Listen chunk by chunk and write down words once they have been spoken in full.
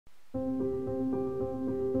The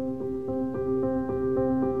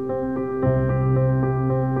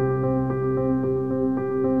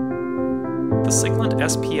Siglent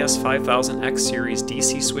SPS5000X Series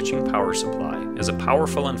DC switching power supply is a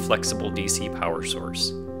powerful and flexible DC power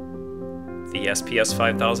source. The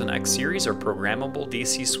SPS5000X Series are programmable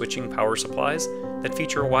DC switching power supplies that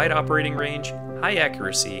feature a wide operating range, high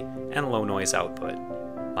accuracy, and low noise output.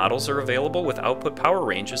 Models are available with output power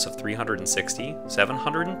ranges of 360,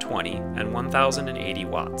 720, and 1080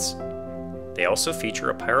 watts. They also feature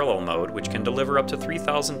a parallel mode which can deliver up to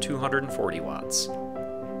 3240 watts.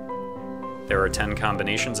 There are 10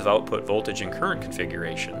 combinations of output voltage and current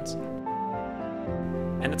configurations,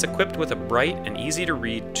 and it's equipped with a bright and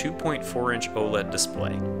easy-to-read 2.4-inch OLED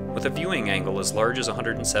display with a viewing angle as large as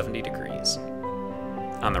 170 degrees.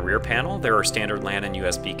 On the rear panel, there are standard LAN and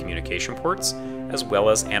USB communication ports, as well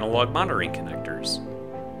as analog monitoring connectors.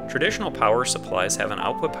 Traditional power supplies have an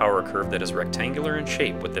output power curve that is rectangular in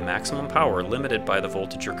shape with the maximum power limited by the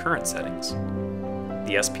voltage or current settings.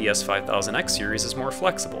 The SPS5000X Series is more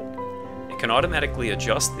flexible. It can automatically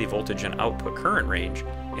adjust the voltage and output current range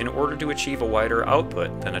in order to achieve a wider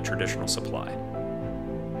output than a traditional supply.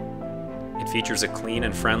 It features a clean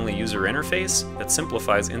and friendly user interface that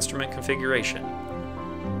simplifies instrument configuration.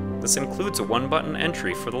 This includes a one-button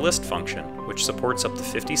entry for the list function, which supports up to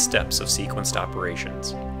 50 steps of sequenced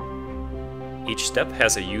operations. Each step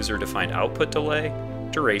has a user-defined output delay,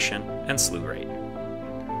 duration, and slew rate.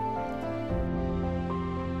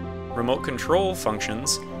 Remote control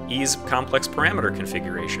functions ease complex parameter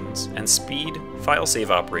configurations and speed file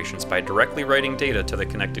save operations by directly writing data to the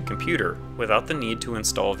connected computer without the need to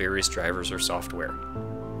install various drivers or software.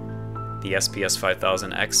 The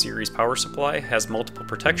SPS5000X Series power supply has multiple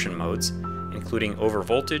protection modes, including over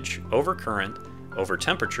voltage, over current, over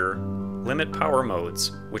temperature, limit power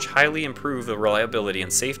modes, which highly improve the reliability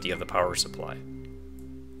and safety of the power supply.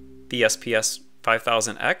 The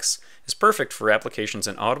SPS5000X is perfect for applications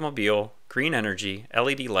in automobile, green energy,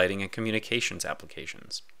 LED lighting, and communications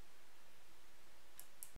applications.